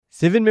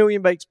7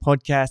 Million Bikes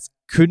podcast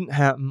couldn't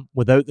happen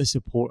without the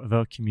support of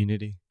our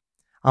community.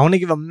 I want to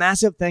give a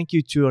massive thank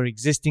you to our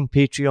existing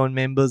Patreon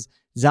members,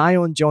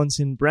 Zion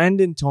Johnson,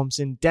 Brandon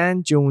Thompson,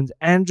 Dan Jones,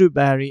 Andrew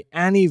Barry,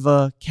 Annie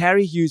Ver,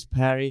 Carrie Hughes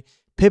Parry,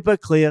 Pippa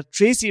Clare,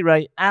 Tracy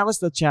Wright,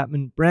 Alistair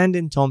Chapman,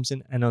 Brandon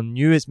Thompson, and our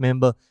newest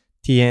member,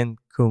 Tien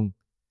Kung.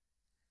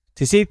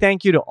 To say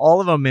thank you to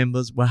all of our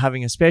members, we're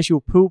having a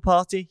special pool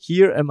party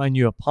here at my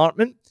new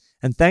apartment.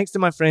 And thanks to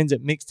my friends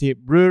at Mixtape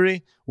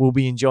Brewery, we'll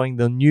be enjoying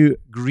their new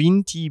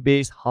green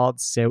tea-based hard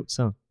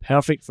seltzer,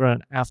 perfect for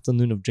an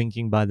afternoon of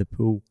drinking by the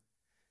pool.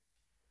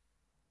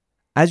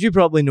 As you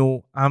probably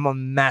know, I'm a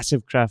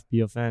massive craft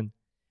beer fan.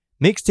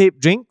 Mixtape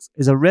Drinks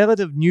is a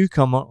relative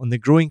newcomer on the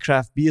growing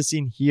craft beer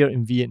scene here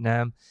in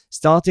Vietnam,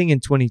 starting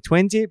in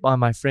 2020 by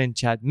my friend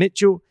Chad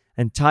Mitchell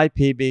and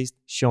Taipei-based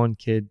Sean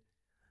Kidd.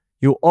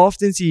 You'll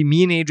often see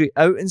me and Adri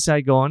out in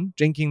Saigon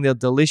drinking their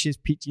delicious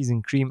Peaches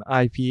and Cream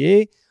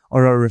IPA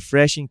or a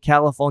refreshing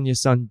California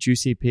Sun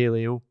Juicy Pale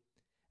Ale.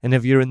 And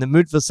if you're in the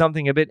mood for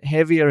something a bit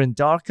heavier and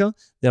darker,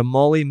 their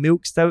Molly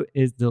Milk Stout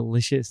is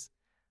delicious.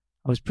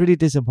 I was pretty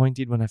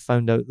disappointed when I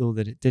found out though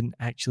that it didn't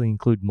actually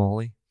include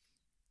Molly.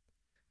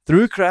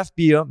 Through craft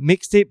beer,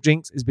 Mixtape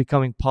Drinks is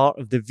becoming part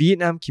of the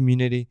Vietnam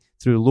community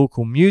through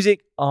local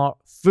music, art,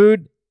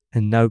 food,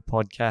 and now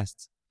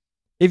podcasts.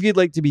 If you'd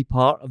like to be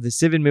part of the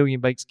 7 Million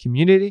Bikes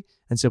community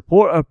and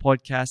support our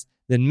podcast,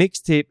 then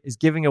Mixtape is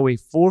giving away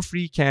 4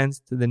 free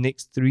cans to the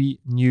next 3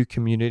 new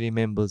community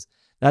members.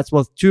 That's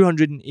worth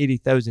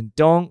 280,000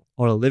 dong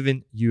or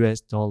 $11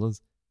 US. To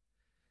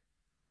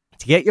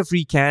get your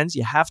free cans,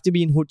 you have to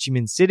be in Ho Chi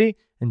Minh City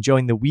and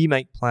join the We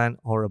Mic plan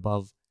or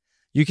above.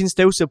 You can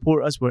still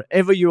support us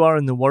wherever you are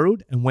in the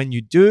world, and when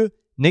you do,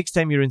 next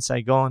time you're in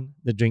Saigon,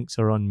 the drinks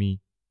are on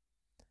me.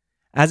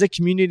 As a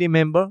community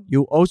member,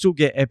 you'll also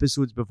get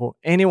episodes before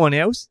anyone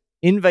else,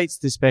 invites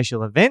to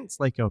special events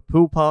like our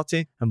pool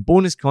party, and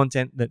bonus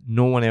content that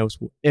no one else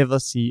will ever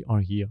see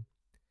or hear.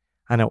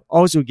 And I'll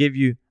also give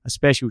you a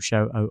special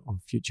shout out on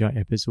future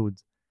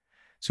episodes.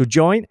 So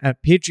join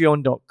at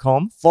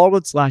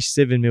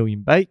patreon.com/7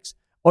 million bikes,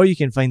 or you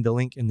can find the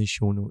link in the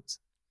show notes.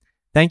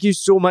 Thank you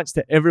so much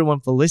to everyone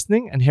for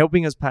listening and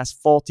helping us pass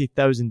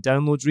 40,000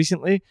 downloads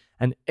recently,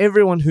 and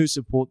everyone who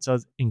supports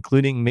us,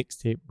 including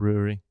Mixtape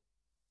Brewery.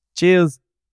 Cheers!